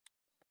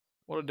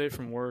What a day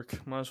from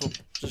work. Might as well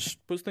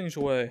just put things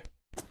away.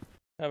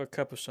 Have a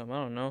cup of something.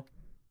 I don't know.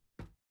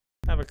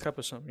 Have a cup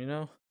of something, you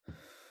know?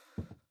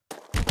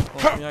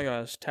 Well, yeah,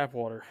 guys, tap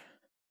water.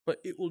 But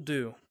it will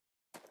do.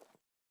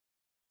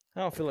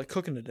 I don't feel like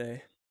cooking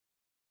today.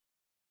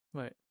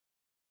 Wait.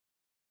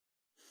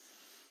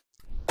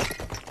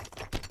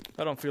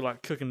 I don't feel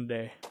like cooking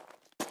today.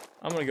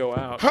 I'm gonna go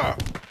out.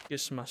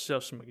 Get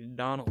myself some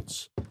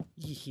McDonald's.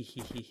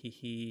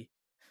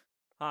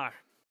 Hi.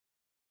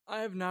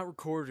 I have not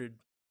recorded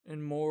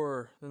in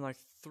more than like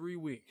 3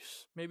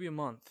 weeks. Maybe a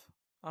month.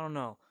 I don't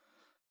know.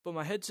 But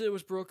my headset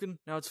was broken.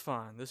 Now it's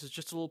fine. This is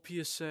just a little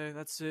PSA.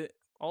 That's it.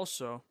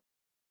 Also,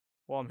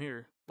 while I'm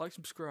here, like,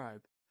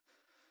 subscribe.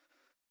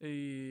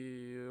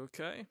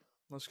 Okay.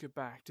 Let's get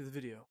back to the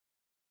video.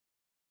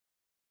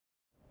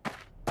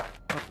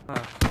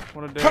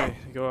 What a day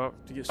to go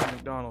out to get some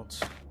McDonald's.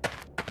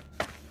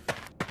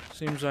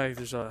 Seems like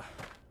there's a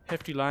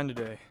hefty line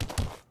today.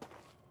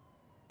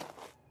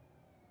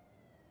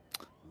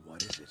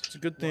 What is it? It's a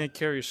good thing I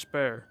carry a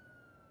spare.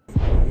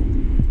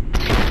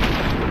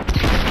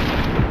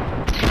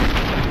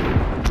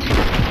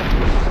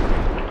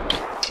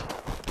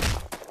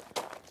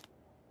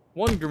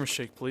 One Grimace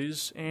shake,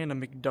 please, and a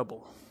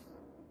McDouble.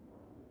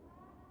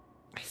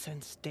 I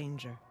sense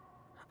danger.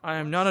 I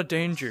am not a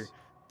danger.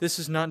 This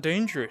is not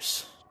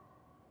dangerous.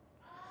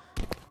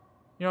 You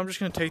know, I'm just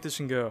gonna take this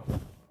and go.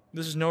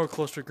 This is nowhere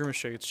close to a Grimace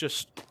shake. It's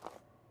just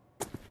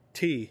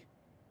tea.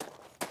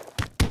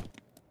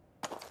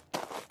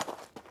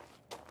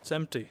 It's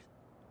empty.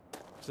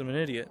 Because I'm an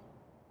idiot.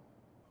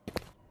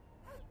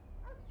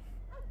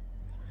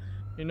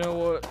 You know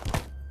what?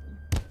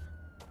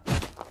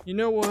 You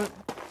know what?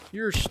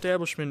 Your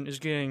establishment is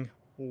getting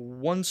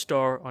 1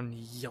 star on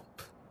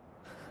Yelp.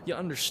 You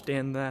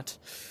understand that?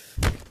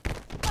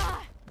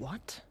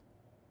 What?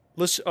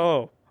 Listen,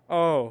 oh,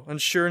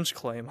 insurance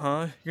claim,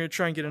 huh? You're gonna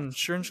try and get an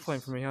insurance claim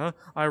for me, huh?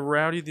 I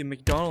rowdied the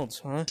McDonald's,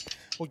 huh?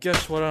 Well,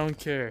 guess what? I don't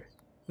care.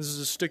 This is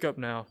a stick-up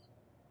now.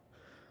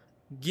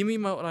 Give me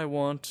what I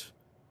want,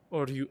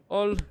 or you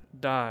all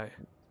die.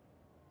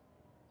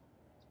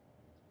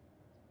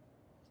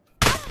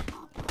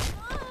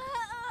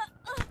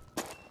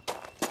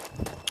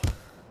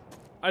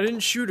 I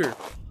didn't shoot her,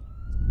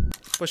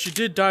 but she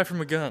did die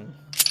from a gun.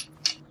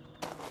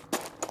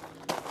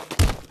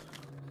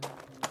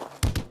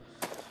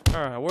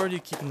 Alright, where do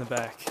you keep in the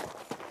back?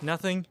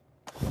 Nothing?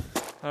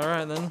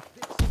 Alright then.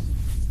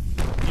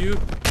 You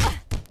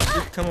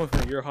come with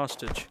me, you're a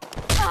hostage.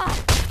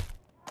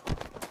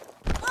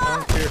 I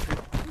don't care if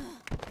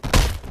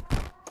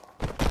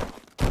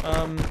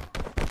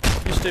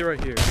you stay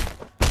right here.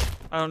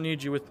 I don't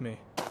need you with me.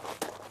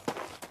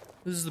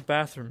 This is the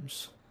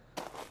bathrooms.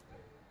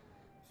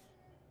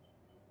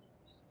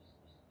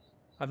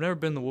 I've never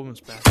been in the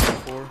women's bathroom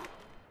before.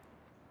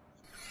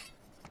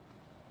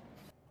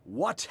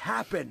 What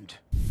happened?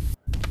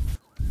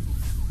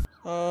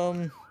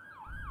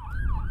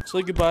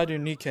 Say goodbye to your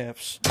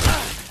kneecaps.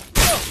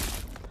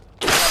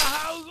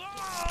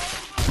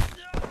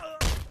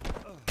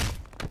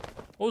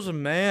 What was a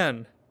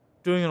man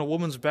doing in a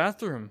woman's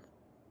bathroom?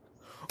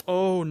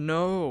 Oh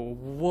no,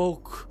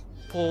 woke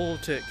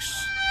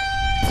politics.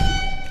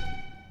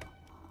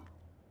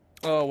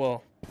 Oh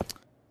well.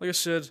 Like I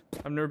said,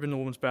 I've never been to a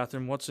woman's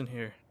bathroom. What's in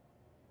here?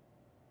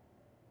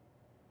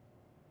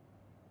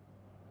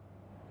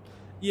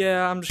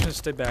 Yeah, I'm just gonna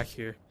stay back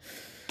here.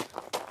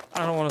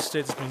 I don't want to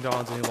stay at this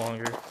McDonald's any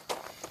longer.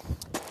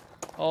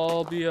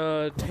 I'll be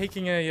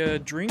taking a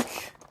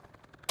drink.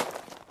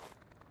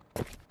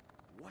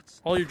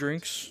 All your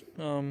drinks.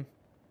 And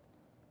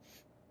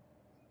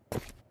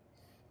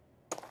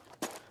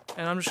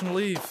I'm just gonna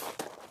leave.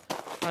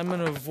 I'm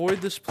gonna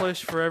avoid this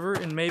place forever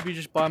and maybe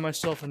just buy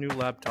myself a new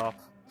laptop.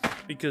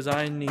 Because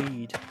I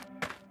need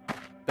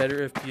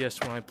better FPS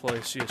when I play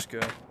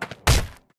CSGO.